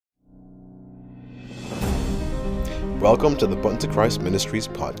Welcome to the Button to Christ Ministries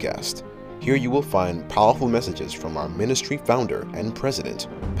podcast. Here you will find powerful messages from our ministry founder and president,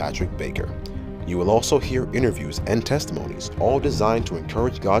 Patrick Baker. You will also hear interviews and testimonies, all designed to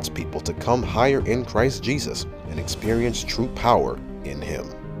encourage God's people to come higher in Christ Jesus and experience true power in Him.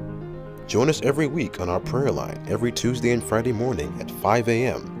 Join us every week on our prayer line every Tuesday and Friday morning at 5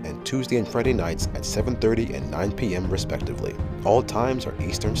 a.m. and Tuesday and Friday nights at 7:30 and 9 p.m. respectively. All times are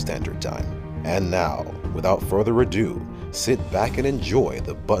Eastern Standard Time. And now, without further ado, sit back and enjoy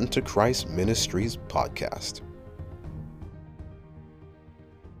the Button to Christ Ministries podcast.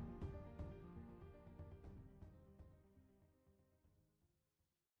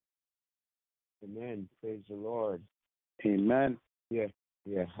 Amen. Praise the Lord. Amen. Yeah,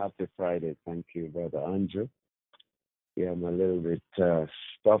 happy Friday. Thank you, Brother Andrew. Yeah, I'm a little bit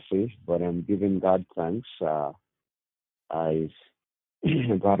stuffy, but I'm giving God thanks. I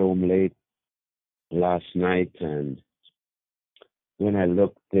got home late last night, and when I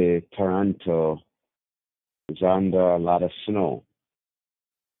looked, Toronto is under a lot of snow.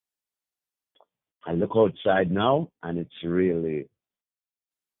 I look outside now, and it's really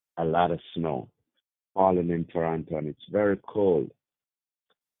a lot of snow falling in Toronto, and it's very cold.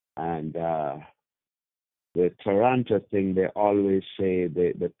 And the Toronto thing, they always say,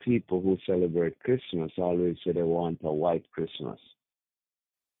 the people who celebrate Christmas always say they want a white Christmas.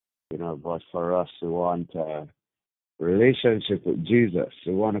 But for us, we want a relationship with Jesus.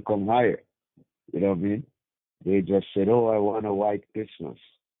 We want to come higher. You know what I mean? They just said, oh, I want a white Christmas.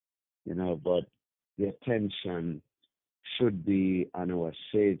 But the attention should be on our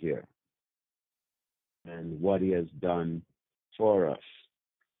Savior and what He has done for us.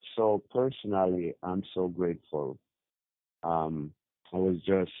 So personally, I'm so grateful. I was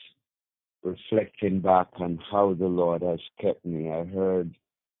just reflecting back on how the Lord has kept me. I heard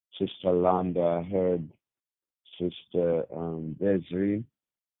Sister Londa, I heard Sister Desiree,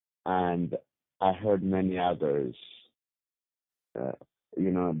 and I heard many others,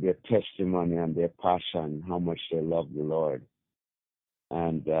 their testimony and their passion, how much they love the Lord,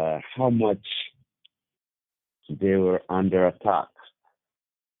 and how much they were under attack.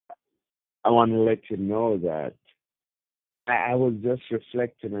 I want to let you know that I was just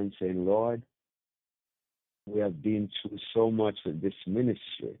reflecting and saying, Lord, we have been through so much with this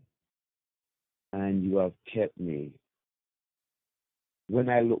ministry, and you have kept me. When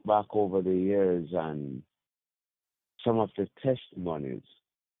I look back over the years and some of the testimonies,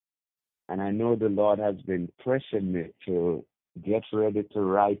 and I know the Lord has been pressing me to get ready to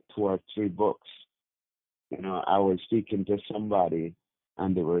write 2 or 3 books. I was speaking to somebody,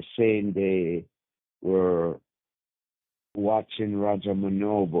 and they were saying they were watching Roger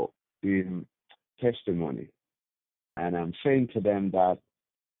Manobo doing testimony. And I'm saying to them that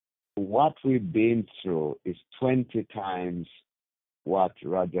what we've been through is 20 times what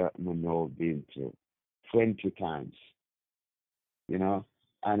Roger Manobo been through. 20 times.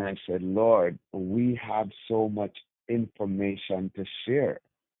 And I said, Lord, we have so much information to share.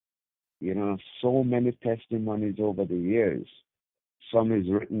 So many testimonies over the years. Some is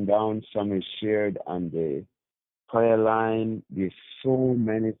written down, some is shared on the prayer line. There's so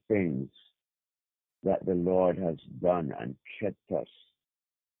many things that the Lord has done and kept us.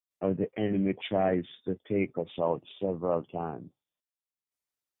 Or the enemy tries to take us out several times.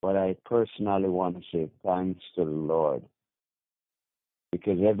 But I personally want to say thanks to the Lord.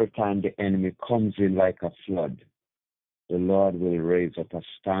 Because every time the enemy comes in like a flood, the Lord will raise up a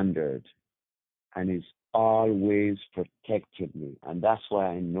standard, and He's always protected me. And that's why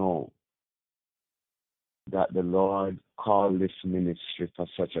I know that the Lord called this ministry for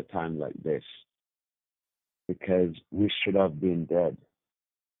such a time like this, because we should have been dead.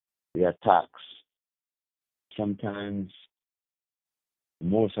 The attacks, sometimes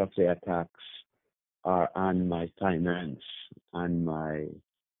most of the attacks are on my finance, on my,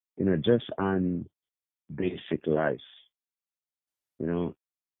 just on basic life.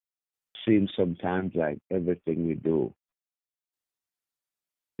 Seems sometimes like everything we do,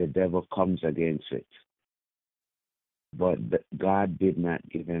 the devil comes against it. But God did not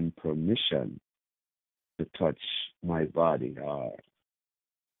give him permission to touch my body or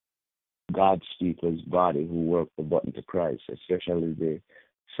God's people's body who work the Button to Christ, especially the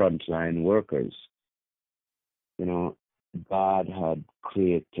frontline workers. God had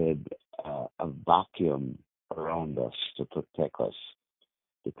created a vacuum around us to protect us,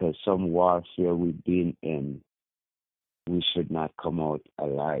 because some warfare we've been in, we should not come out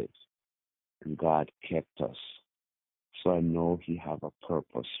alive. And God kept us. So I know He have a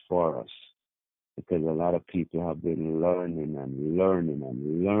purpose for us, because a lot of people have been learning and learning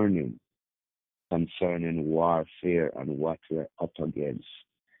and learning concerning warfare and what we're up against.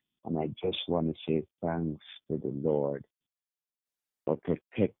 And I just want to say thanks to the Lord for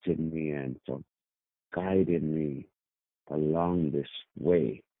protecting me and for guiding me along this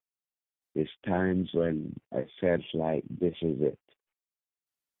way. There's times when I felt like this is it,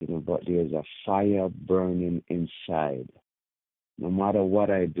 but there's a fire burning inside. No matter what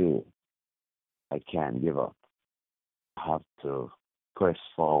I do, I can't give up. I have to press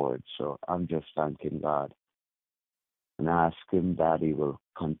forward. So I'm just thanking God and ask Him that He will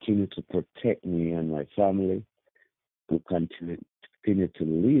continue to protect me and my family, to continue to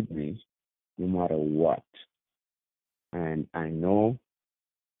lead me no matter what. And I know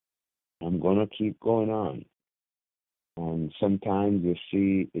I'm going to keep going on. And sometimes you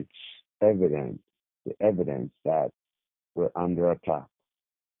see it's evident, the evidence that we're under attack.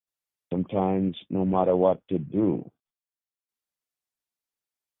 Sometimes no matter what to do,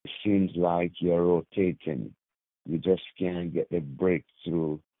 it seems like you're rotating. You just can't get the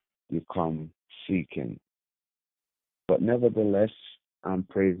breakthrough you come seeking. But nevertheless, I'm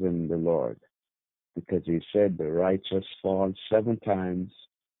praising the Lord because He said the righteous fall 7 times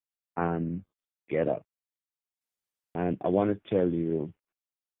and get up. And I want to tell you,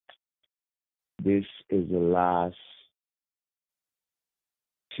 this is the last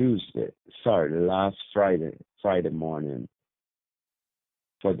Friday morning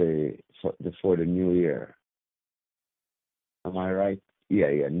for the new year. Am I right?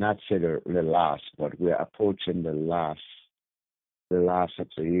 Yeah. Not say the last, but we're approaching the last of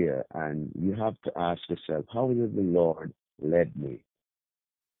the year, and you have to ask yourself, how did the Lord lead me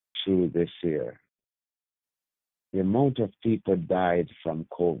through this year? The amount of people died from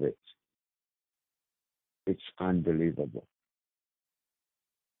COVID, it's unbelievable.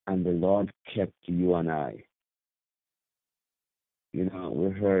 And the Lord kept you and I. We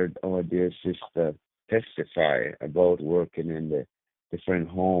heard our dear sister testify about working in the different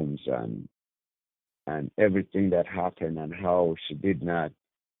homes and everything that happened and how she did not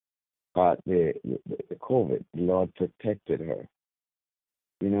caught the COVID. The Lord protected her.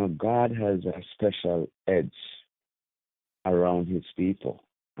 God has a special edge around His people.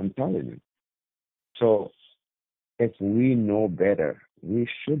 I'm telling you. So if we know better, we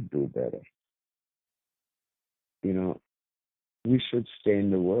should do better. We should stay in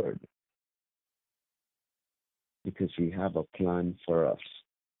the Word because He have a plan for us.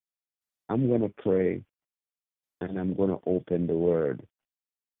 I'm going to pray and I'm going to open the Word.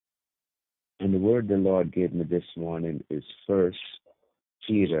 And the word the Lord gave me this morning is 1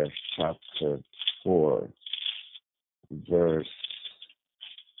 Peter chapter 4, verse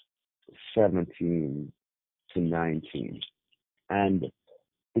 17 to 19. And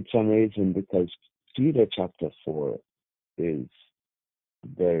it's amazing because Peter chapter 4 is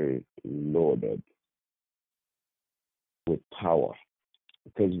very loaded with power.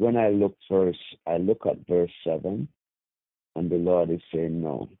 Because when I look at verse 7, and the Lord is saying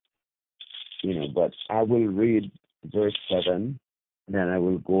no. But I will read verse 7, then I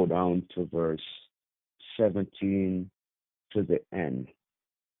will go down to verse 17 to the end.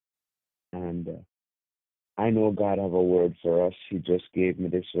 And I know God have a word for us. He just gave me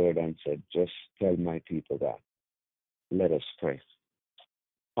this word and said, just tell my people that. Let us pray.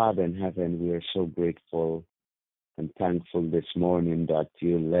 Father in heaven, we are so grateful and thankful this morning that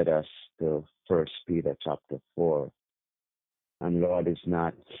you led us to 1 Peter chapter 4. And Lord, it's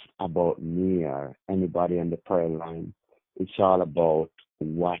not about me or anybody on the prayer line. It's all about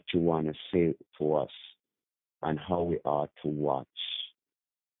what you want to say to us and how we are to watch.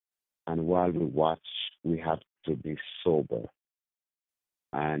 And while we watch, we have to be sober.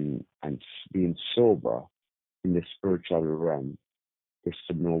 And being sober in the spiritual realm is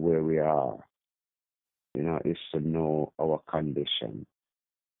to know where we are. Is to know our condition.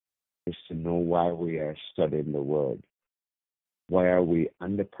 Is to know why we are studying the Word. Why are we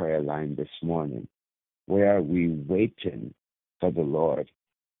on the prayer line this morning? Where are we waiting for the Lord?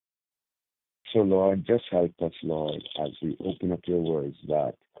 So, Lord, just help us, Lord, as we open up your words,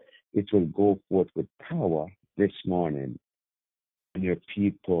 that it will go forth with power this morning, and your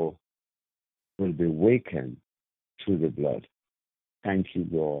people will be wakened through the blood. Thank you,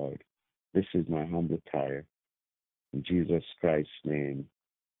 Lord. This is my humble prayer. In Jesus Christ's name,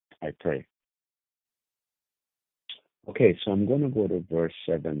 I pray. Okay, so I'm going to go to verse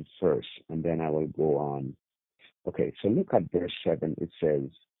 7 first, and then I will go on. Okay, so look at verse 7. It says,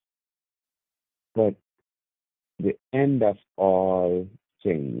 but the end of all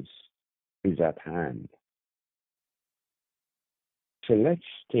things is at hand. So let's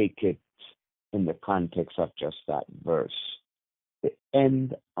take it in the context of just that verse. The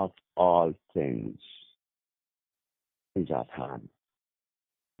end of all things is at hand.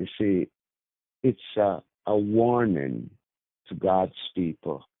 You see, it's a warning to God's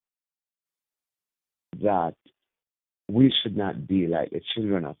people that we should not be like the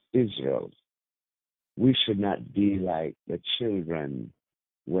children of Israel. We should not be like the children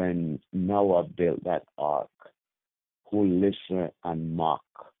when Noah built that ark, who listen and mock.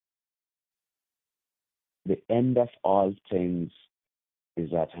 The end of all things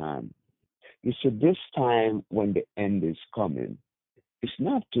is at hand. You see, this time when the end is coming, it's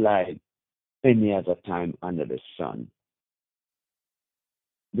not like any other time under the sun,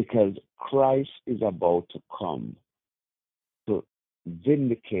 because Christ is about to come to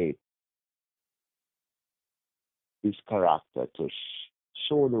vindicate his character, to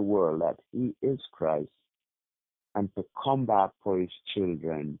show the world that he is Christ, and to come back for his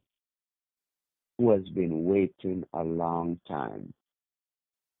children who has been waiting a long time.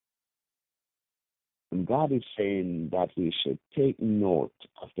 And God is saying that we should take note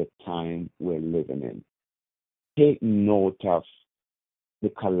of the time we're living in. Take note of the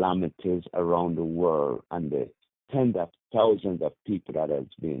calamities around the world and the tens of thousands of people that has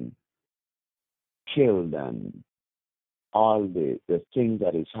been killed, and all the things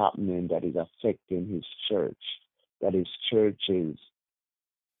that is happening that is affecting his church, that his church is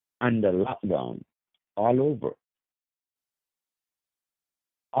under lockdown all over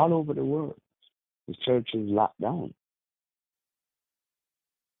the world. The church is locked down.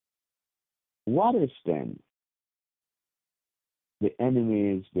 What if then the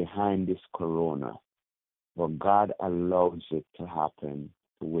enemy is behind this corona, but God allows it to happen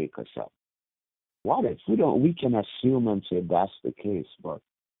to wake us up? What if we can assume and say that's the case, but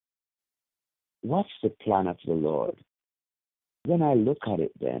what's the plan of the Lord? When I look at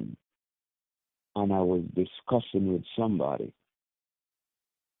it then, and I was discussing with somebody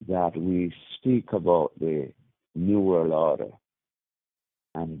that we speak about the New World Order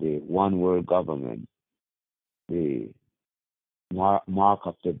and the One World Government, the mark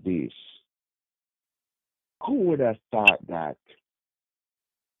of the beast. Who would have thought that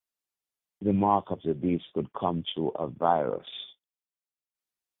the mark of the beast could come through a virus?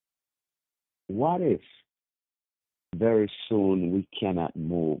 What if very soon we cannot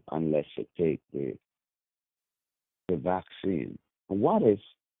move unless we take the vaccine? What if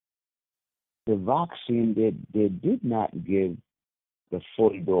the vaccine, they did not give the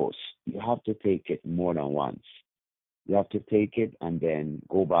full dose? You have to take it more than once. You have to take it and then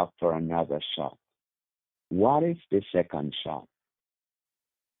go back for another shot. What if the second shot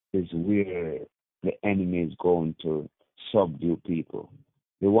is where the enemy is going to subdue people?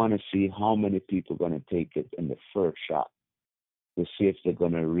 They want to see how many people are going to take it in the first shot to see if they're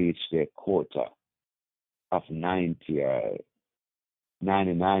going to reach their quota of 90 or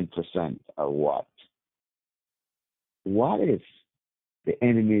 99% or what. What if the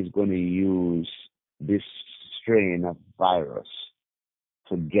enemy is going to use this strain of virus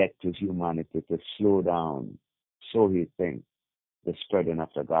to get to humanity, to slow down, so he thinks, the spreading of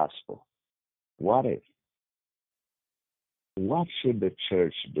the gospel? What if? What should the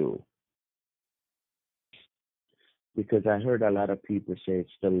church do? Because I heard a lot of people say it's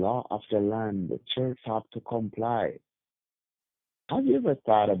the law of the land. The church have to comply. Have you ever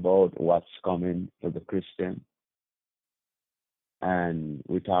thought about what's coming for the Christian? And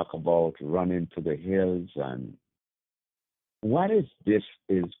we talk about running to the hills, and what if this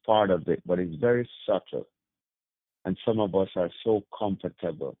is part of it, but it's very subtle? And some of us are so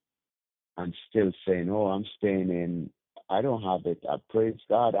comfortable and still saying, oh, I'm staying in. I don't have it. I praise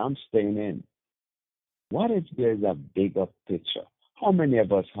God. I'm staying in. What if there's a bigger picture? How many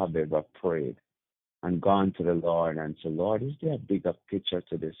of us have ever prayed and gone to the Lord and said, Lord, is there a bigger picture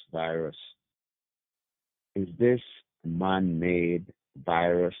to this virus? Is this man-made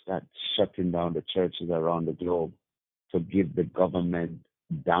virus that's shutting down the churches around the globe to give the government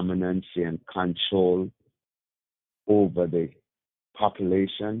dominance and control over the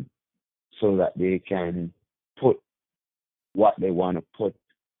population so that they can put what they want to put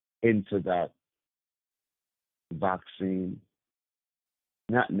into that vaccine?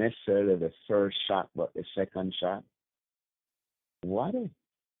 Not necessarily the first shot, but the second shot. What if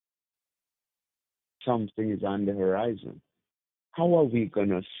something is on the horizon? How are we going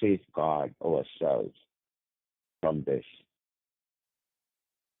to safeguard ourselves from this?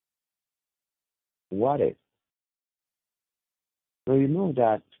 What if? So you know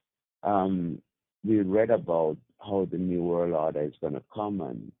that we read about how the New World Order is going to come,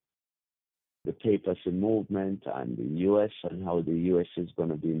 and the papacy movement and the U.S., and how the U.S. is going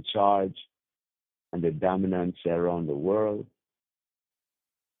to be in charge and the dominance around the world.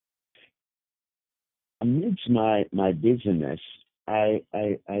 amidst my business, I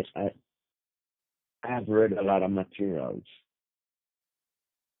have read a lot of materials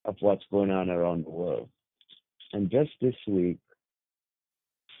of what's going on around the world. And just this week,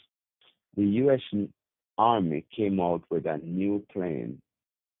 the U.S. Army came out with a new plane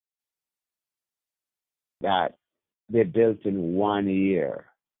that they built in 1 year,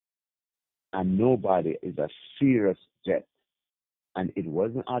 and nobody is a serious jet, and it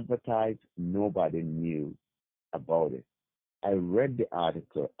wasn't advertised. Nobody knew about it. I read the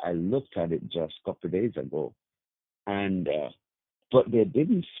article. I looked at it just a couple of days ago, and but they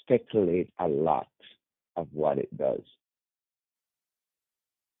didn't speculate a lot of what it does.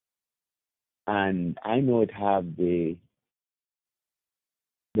 And I know it have the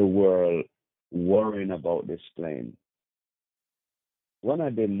world worrying about this plane. One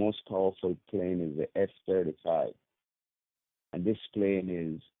of the most powerful planes is the F-35, and this plane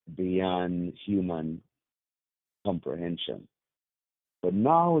is beyond human comprehension. But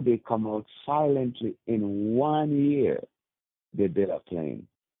now they come out silently in 1 year. They built a plane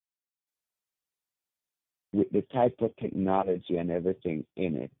with the type of technology and everything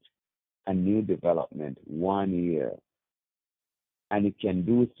in it, a new development, 1 year. And it can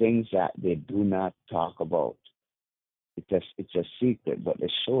do things that they do not talk about. It's a secret, but they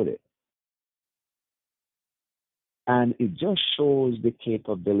showed it. And it just shows the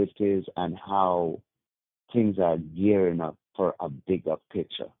capabilities and how things are gearing up for a bigger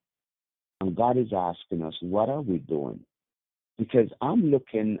picture. And God is asking us, what are we doing? Because I'm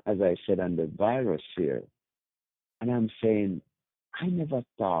looking, as I said, on the virus here, and I'm saying, I never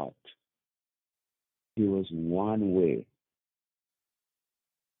thought there was one way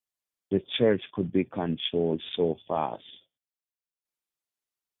the church could be controlled so fast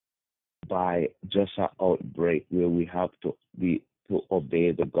by just an outbreak where we have to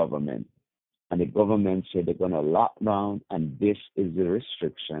obey the government. And the government said they're going to lock down, and this is the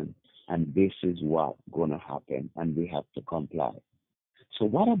restriction, and this is what's going to happen, and we have to comply. So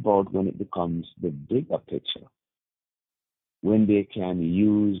what about when it becomes the bigger picture? When they can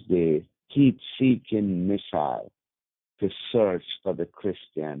use the heat-seeking missile to search for the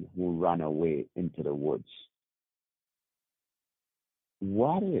Christian who ran away into the woods?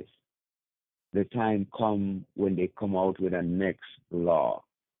 What if the time come when they come out with a next law,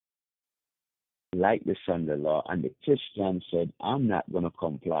 like the Sunday law, and the Christian said, I'm not going to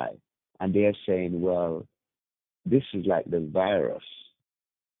comply. And they're saying, well, this is like the virus,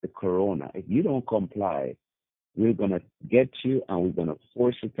 the corona. If you don't comply, we're going to get you and we're going to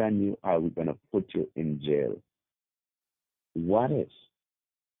force it on you, or we're going to put you in jail. What if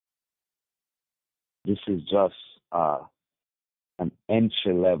this is just an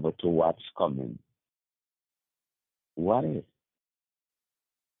entry level to what's coming? What if?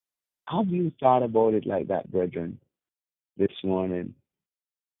 Have you thought about it like that, brethren, this morning?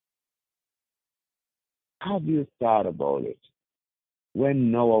 Have you thought about it?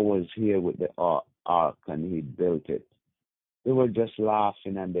 When Noah was here with the ark and he built it, they were just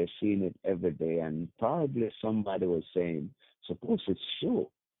laughing and they're seeing it every day. And probably somebody was saying, suppose it's true.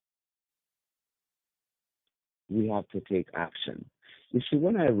 We have to take action. You see,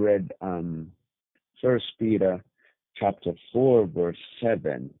 when I read 1 Peter chapter 4, verse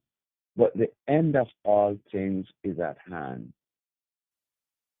 7, but the end of all things is at hand,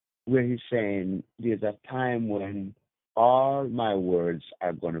 where he's saying there's a time when all my words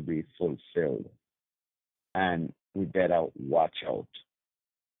are going to be fulfilled, and we better watch out.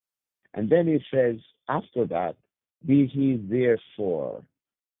 And then he says, after that, be ye therefore.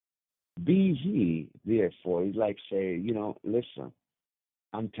 He's like say, listen,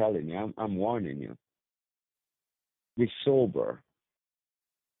 I'm telling you, I'm warning you. Be sober.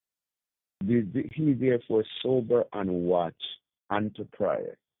 Be he therefore sober and watch unto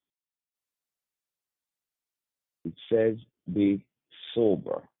prayer. It says be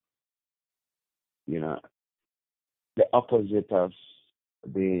sober. The opposite of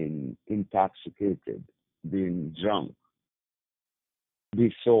being intoxicated, being drunk.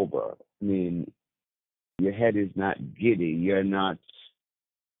 Be sober. I mean, your head is not giddy. You're not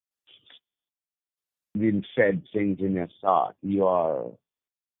being fed things in your thought. You are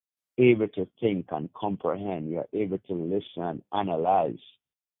able to think and comprehend. You're able to listen and analyze.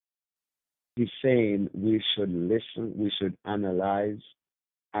 He's saying we should listen, we should analyze,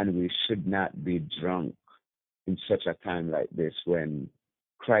 and we should not be drunk in such a time like this when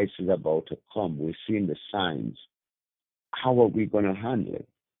Christ is about to come. We're seeing the signs. How are we going to handle it?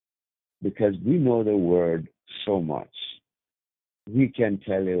 Because we know the word so much. We can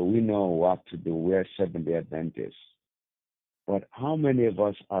tell you, we know what to do. We're Seventh-day Adventists. But how many of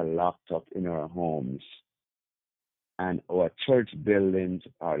us are locked up in our homes and our church buildings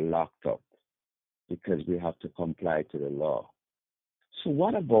are locked up because we have to comply to the law? So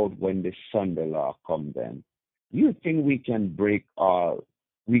what about when the Sunday law comes then? You think we can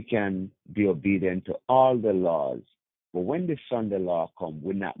be obedient to all the laws, but when the Sunday law comes,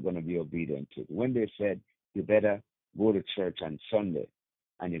 we're not going to be obedient to it. When they said, you better go to church on Sunday,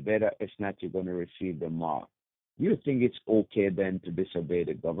 and if not, you're going to receive the mark. You think it's okay then to disobey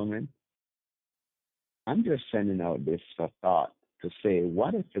the government? I'm just sending out this for thought to say,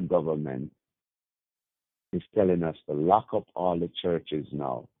 what if the government is telling us to lock up all the churches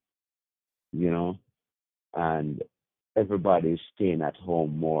now, and everybody's staying at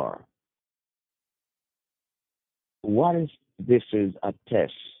home more? What if this is a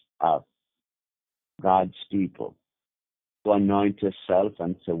test of God's people to anoint yourself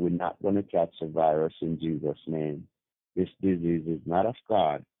and say, we're not going to catch a virus in Jesus' name. This disease is not of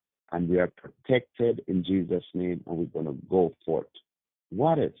God, and we are protected in Jesus' name, and we're going to go forth.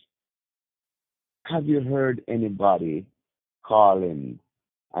 What if? Have you heard anybody calling?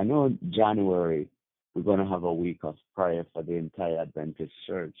 I know January, we're going to have a week of prayer for the entire Adventist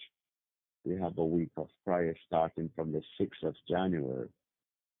Church. We have a week of prayer starting from the 6th of January,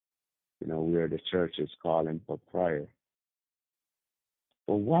 where the church is calling for prayer.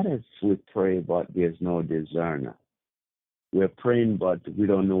 But what if we pray, but there's no discerner? We're praying, but we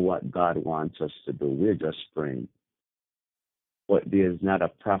don't know what God wants us to do. We're just praying. But there's not a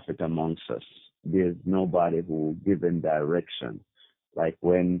prophet amongst us. There's nobody who given direction. Like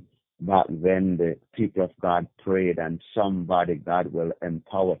when back then the people of God prayed and somebody God will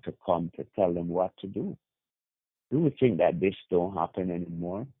empower to come to tell them what to do. Do we think that this don't happen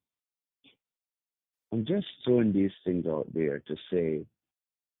anymore? I'm just throwing these things out there to say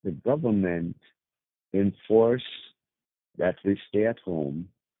the government enforce that we stay at home,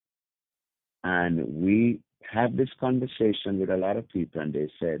 and we have this conversation with a lot of people, and they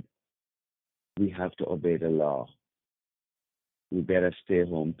said, we have to obey the law. We better stay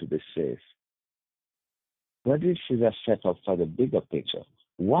home to be safe. But this is a setup for the bigger picture.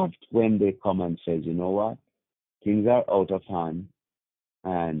 What when they come and say, you know what, things are out of hand,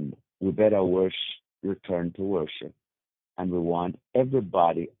 and we better return to worship, and we want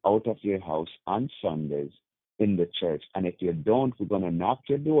everybody out of your house on Sundays in the church. And if you don't, we're going to knock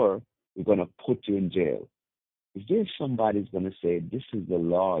your door. We're going to put you in jail. If there's somebody's going to say, this is the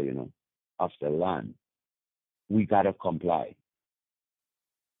law, of the land, we got to comply.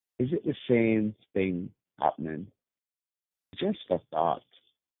 Is it the same thing happening? Just a thought.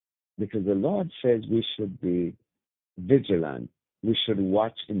 Because the Lord says we should be vigilant. We should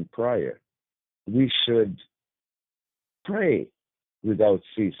watch in prayer. We should pray without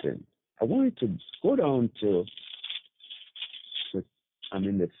ceasing. I wanted to go down to, I'm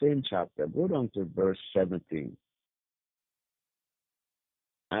in the same chapter, go down to verse 17.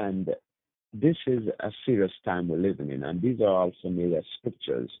 And this is a serious time we're living in, and these are all familiar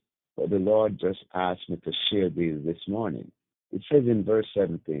scriptures, but the Lord just asked me to share these this morning. It says in verse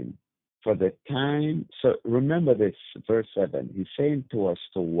 17, for the time, so remember this, verse 7, he's saying to us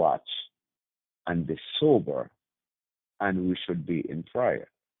to watch and be sober, and we should be in prayer.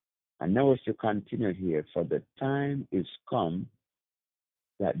 And now if you continue here, for the time is come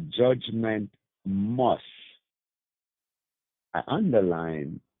that judgment must, I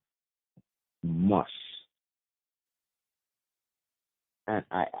underline must. And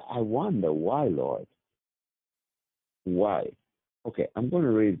I wonder why, Lord. Why? Okay, I'm going to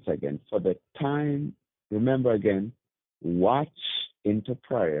read it again. For the time, remember again, watch into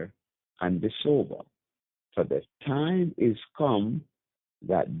prayer and be sober. For the time is come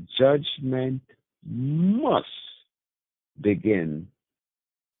that judgment must begin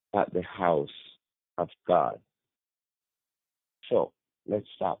at the house of God. So let's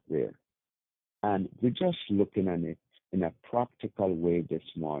stop there. And we're just looking at it in a practical way this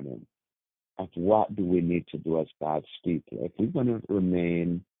morning of what do we need to do as God's people. If we're going to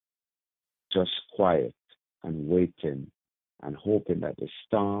remain just quiet and waiting and hoping that the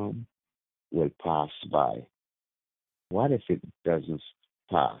storm will pass by, what if it doesn't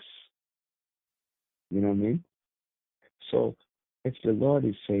pass? You know what I mean? So if the Lord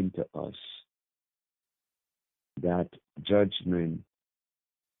is saying to us that judgment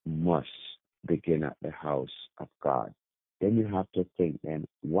must begin at the house of God, then you have to think then,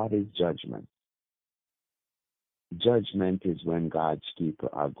 what is judgment? Judgment is when God's people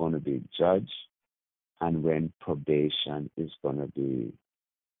are going to be judged and when probation is going to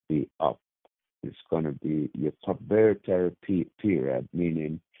be up. It's going to be your probatory period,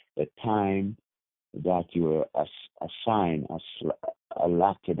 meaning the time that you were assigned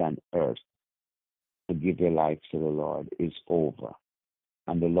allotted on earth to give your life to the Lord is over.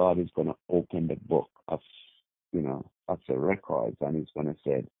 And the Lord is going to open the book of the records, and he's going to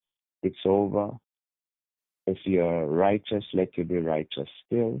say, it's over. If you're righteous, let you be righteous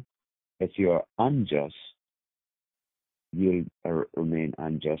still. If you're unjust, you'll remain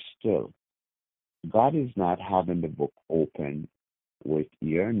unjust still. God is not having the book open with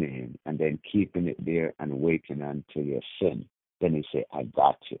your name and then keeping it there and waiting until you sin. Then he say, I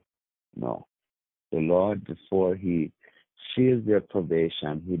got you. No. The Lord, before he seals their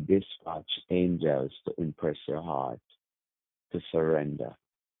probation, he dispatched angels to impress your heart, to surrender,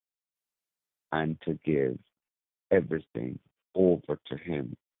 and to give everything over to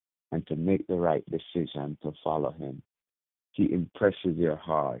him, and to make the right decision to follow him. He impresses your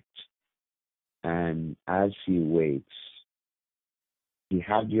heart, and as he waits, he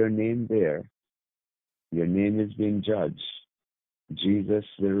had your name there. Your name is being judged. Jesus,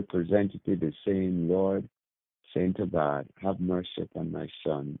 the representative, is saying, Lord, saying to God, have mercy upon my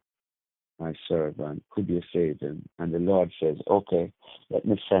son, my servant. Could you save him? And the Lord says, okay, let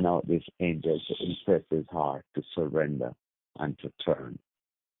me send out these angels to impress his heart, to surrender and to turn.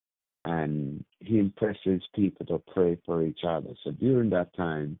 And he impresses people to pray for each other. So during that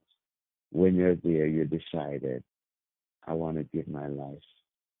time, when you're there, you decided, I want to give my life.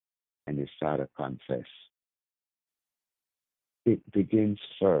 And you start to confess. It begins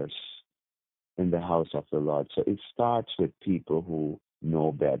first in the house of the Lord. So it starts with people who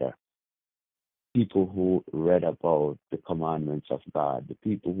know better, people who read about the commandments of God, the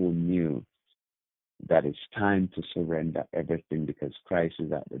people who knew that it's time to surrender everything because Christ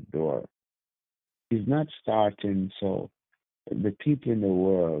is at the door. He's not starting, so the people in the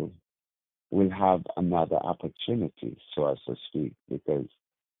world will have another opportunity, so as to speak, because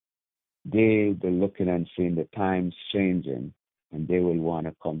they're looking and seeing the times changing, and they will want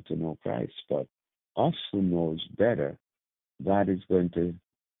to come to know Christ. But us who knows better, God is going to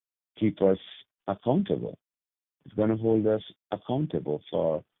keep us accountable. He's going to hold us accountable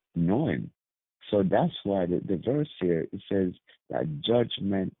for knowing. So that's why the verse here, it says that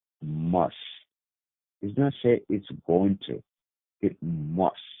judgment must. It's not say it's going to. It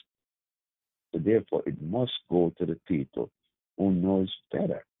must. So therefore, it must go to the people who knows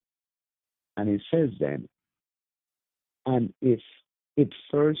better. And it says then, and if it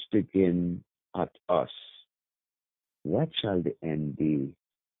first begin at us, what shall the end be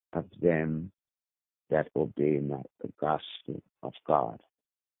of them that obey not the gospel of God?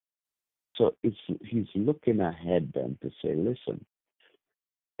 So he's looking ahead then to say, listen,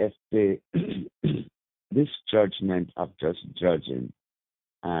 if this judgment of just judging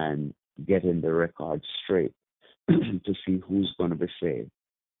and getting the record straight to see who's going to be saved,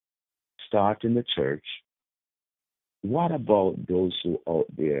 start in the church. What about those who out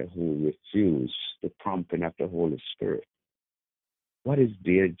there who refuse the prompting of the Holy Spirit? What is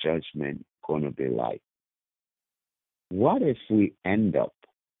their judgment going to be like? What if we end up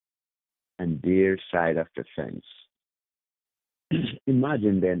on their side of the fence?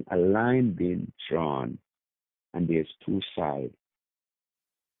 Imagine then a line being drawn, and there's two sides,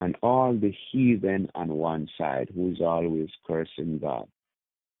 and all the heathen on one side who's always cursing God,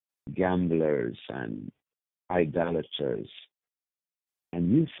 gamblers and idolaters,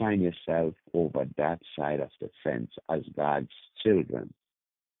 and you find yourself over that side of the fence as God's children.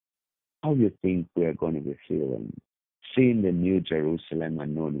 How do you think we're going to be feeling? Seeing the New Jerusalem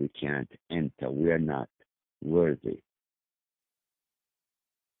and knowing we can't enter, we are not worthy.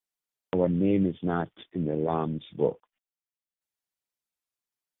 Our name is not in the Lamb's book.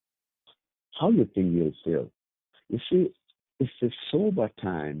 How do you think you'll feel? You see, it's a sober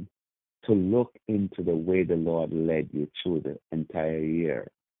time to look into the way the Lord led you through the entire year,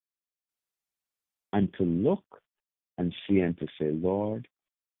 and to look and see and to say, Lord,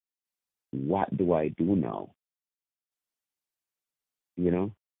 what do I do now? You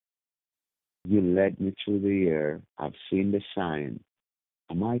know, you led me through the year. I've seen the sign.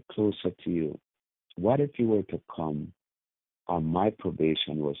 Am I closer to you? What if you were to come or my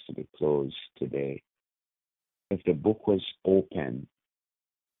probation was to be closed today? If the book was open,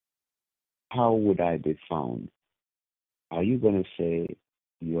 how would I be found? Are you going to say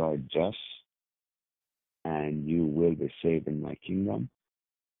you are just and you will be saved in my kingdom?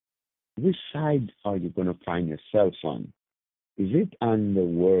 Which side are you going to find yourself on? Is it on the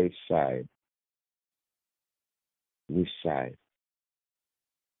world side? Which side?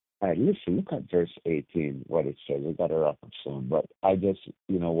 All right, listen, look at verse 18, what it says. We got to wrap up soon, but I just,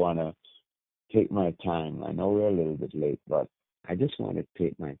 want to take my time. I know we're a little bit late, but I just want to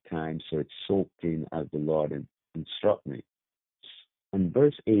take my time so it's soaked in as the Lord instruct me. In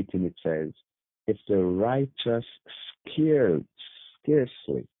verse 18 it says, if the righteous scarcely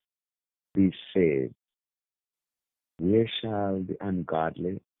be saved, where shall the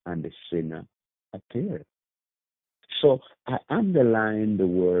ungodly and the sinner appear? So I underline the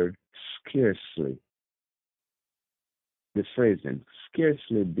word scarcely, the phrasing,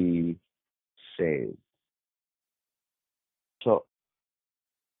 scarcely be saved. So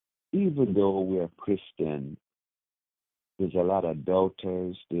even though we're Christian, there's a lot of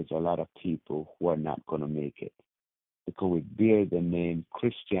doubters, there's a lot of people who are not going to make it because we bear the name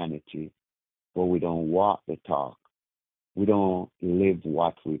Christianity, but we don't walk the talk. We don't live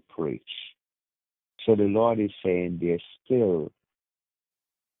what we preach. So the Lord is saying there's still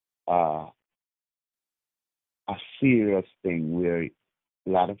a serious thing where a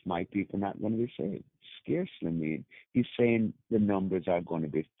lot of my people are not going to be saved. Scarcely mean. He's saying the numbers are going to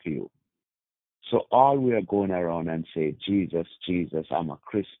be few. So all we are going around and say, Jesus, Jesus, I'm a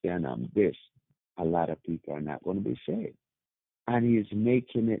Christian, I'm this. A lot of people are not going to be saved. And he's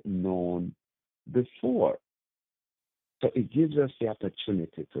making it known before. So it gives us the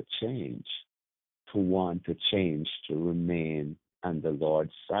opportunity to change, to want to change, to remain on the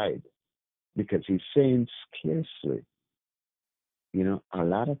Lord's side. Because he's saying scarcely, a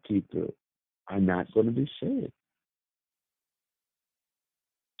lot of people are not going to be saved.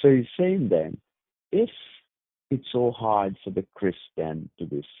 So he's saying then, if it's so hard for the Christian to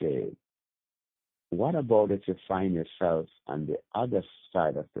be saved, what about if you find yourself on the other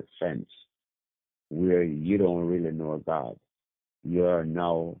side of the fence where you don't really know God? You're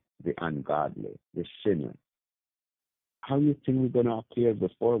now the ungodly, the sinner. How do you think we're going to appear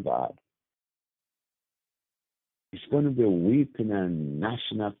before God? It's going to be weeping and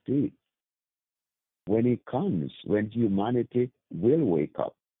gnashing of teeth when He comes, when humanity will wake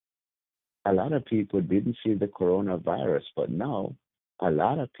up. A lot of people didn't see the coronavirus, but now a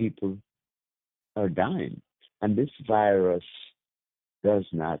lot of people are dying. And this virus does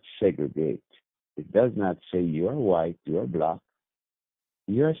not segregate. It does not say you're white, you're black,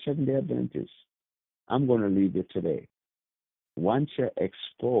 you're a Seventh-day Adventist. I'm going to leave you today. Once you're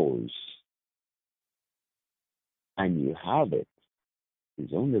exposed and you have it,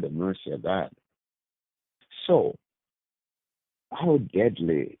 it's only the mercy of God. So, how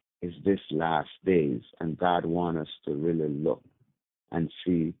deadly is this last days? And God wants us to really look and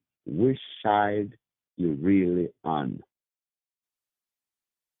see which side you're really on.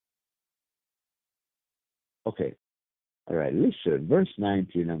 Okay, all right, listen, verse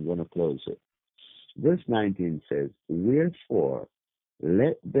 19, I'm going to close it. Verse 19 says, wherefore,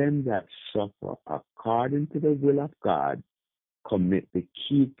 let them that suffer according to the will of God commit the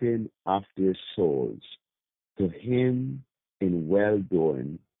keeping of their souls to Him in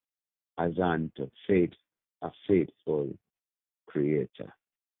well-doing as unto a faithful Creator.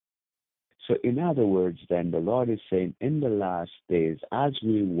 So in other words, then, the Lord is saying, in the last days, as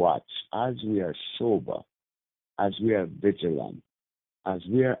we watch, as we are sober, as we are vigilant, as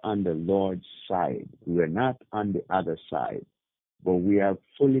we are on the Lord's side, we are not on the other side, but we are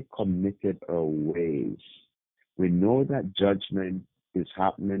fully committed our ways. We know that judgment is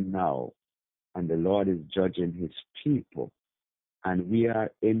happening now, and the Lord is judging His people, and we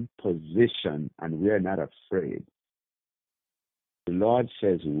are in position, and we are not afraid. The Lord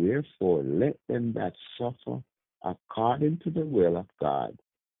says, wherefore, let them that suffer according to the will of God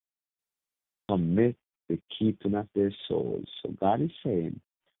commit the keeping of their souls. So God is saying,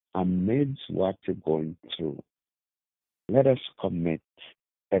 amidst what you're going through, let us commit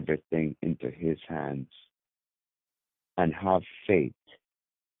everything into His hands and have faith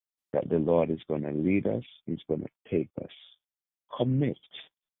that the Lord is going to lead us, He's going to take us. Commit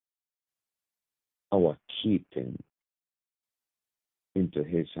our keeping into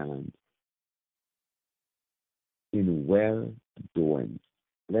His hand in well-doing.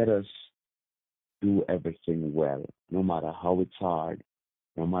 Let us do everything well, no matter how it's hard,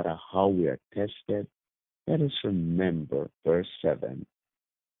 no matter how we are tested. Let us remember, verse 7,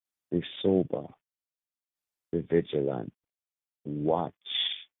 be sober, be vigilant, watch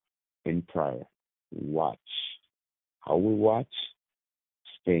in prayer, watch. How we watch?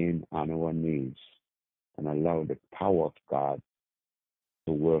 Staying on our knees and allow the power of God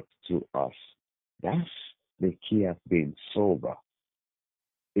to work through us. That's the key of being sober,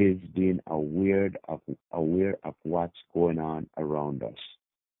 is being aware of what's going on around us.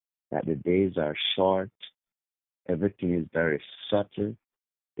 That the days are short, everything is very subtle.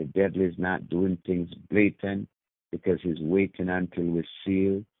 The devil is not doing things blatant because he's waiting until we're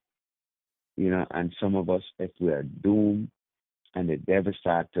sealed. And some of us, if we are doomed, and the devil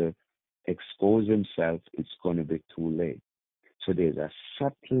start to expose himself, it's going to be too late. So there's a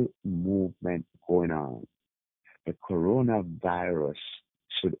subtle movement going on. The coronavirus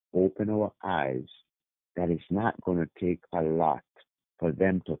should open our eyes that it's not going to take a lot for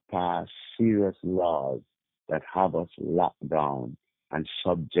them to pass serious laws that have us locked down and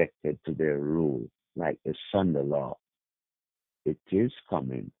subjected to their rule, like the Sunday law. It is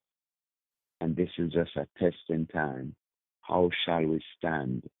coming, and this is just a testing time. How shall we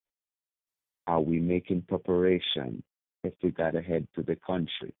stand? Are we making preparation if we got to head to the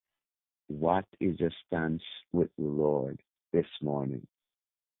country? What is your stance with the Lord this morning?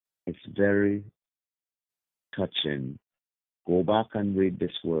 It's very touching. Go back and read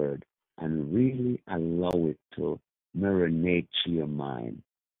this word and really allow it to marinate to your mind,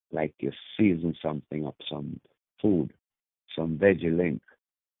 like you season something up, some food, some veggie link.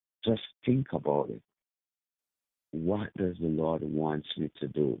 Just think about it. What does the Lord want me to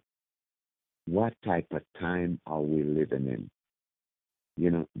do? What type of time are we living in?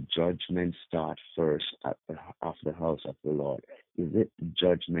 Judgment starts first of the house of the Lord. Is it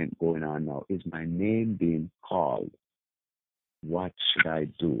judgment going on now? Is my name being called? What should I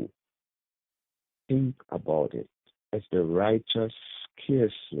do? Think about it. If the righteous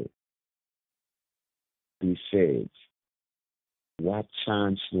scarcely be saved, what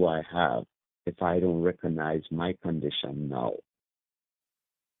chance do I have if I don't recognize my condition now?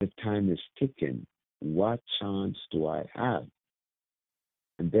 The time is ticking. What chance do I have?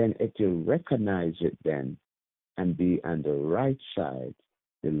 And then if you recognize it then and be on the right side,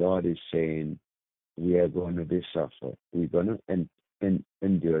 the Lord is saying, we are going to be suffer. We're going to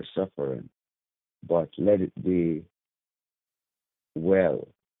endure suffering. But let it be well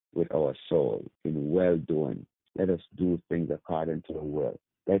with our soul, in well-doing. Let us do things according to the will.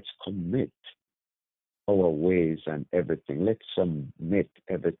 Let's commit our ways and everything. Let's submit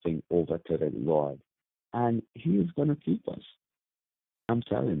everything over to the Lord. And He is going to keep us. I'm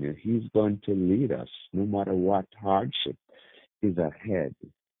telling you, He's going to lead us no matter what hardship is ahead.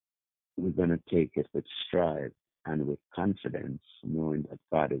 We're going to take it with stride and with confidence, knowing that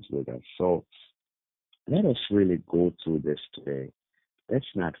God is with us. So let us really go through this today.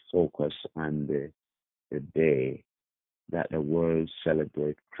 Let's not focus on the day that the world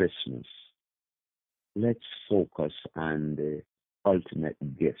celebrates Christmas. Let's focus on the ultimate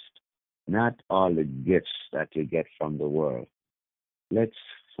gift, not all the gifts that you get from the world. Let's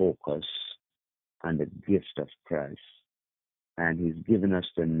focus on the gift of Christ. And He's given us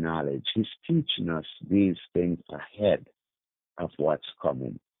the knowledge. He's teaching us these things ahead of what's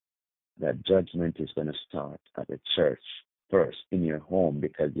coming. That judgment is going to start at the church first, in your home,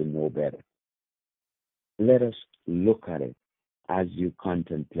 because you know better. Let us look at it as you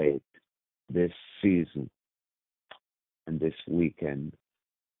contemplate this season and this weekend.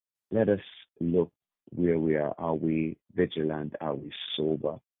 Let us look where we are. Are we vigilant? Are we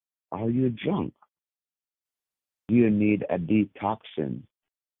sober? Are you drunk? Do you need a detoxing,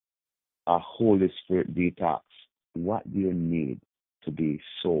 a Holy Spirit detox? What do you need to be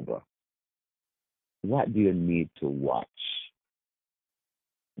sober? What do you need to watch?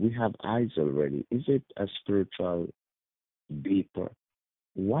 We have eyes already. Is it a spiritual beeper?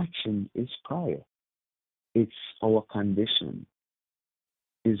 Watching is prayer. It's our condition.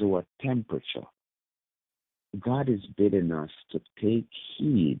 It's our temperature. God is bidding us to take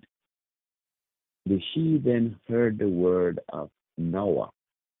heed. The heathen heard the word of Noah,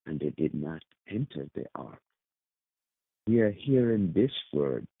 and they did not enter the ark. We are hearing this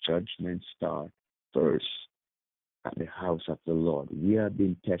word, judgment start first at the house of the Lord. We are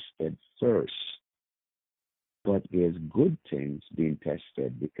being tested first. But there's good things being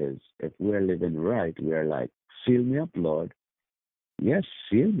tested, because if we're living right, we're like, seal me up, Lord. Yes,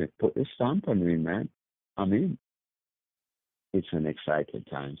 seal me. Put the stamp on me, man. I'm in. It's an exciting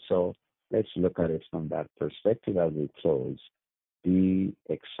time. So let's look at it from that perspective as we close. Be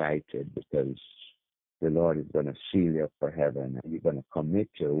excited, because the Lord is going to seal you up for heaven, and you're going to commit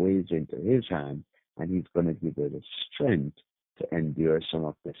your ways into His hand, and He's going to give you the strength to endure some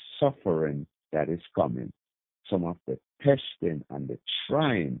of the suffering that is coming, some of the testing and the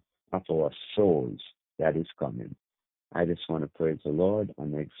trying of our souls that is coming. I just want to praise the Lord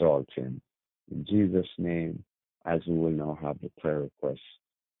and exalt Him. In Jesus' name, as we will now have the prayer request.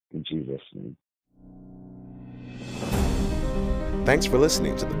 In Jesus' name. Thanks for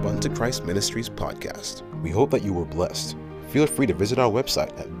listening to the Bun to Christ Ministries podcast. We hope that you were blessed. Feel free to visit our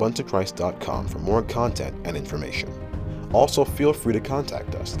website at buntochrist.com for more content and information. Also, feel free to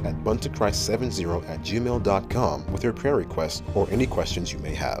contact us at buntochrist70@gmail.com with your prayer requests or any questions you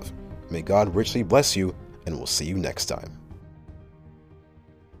may have. May God richly bless you, and we'll see you next time.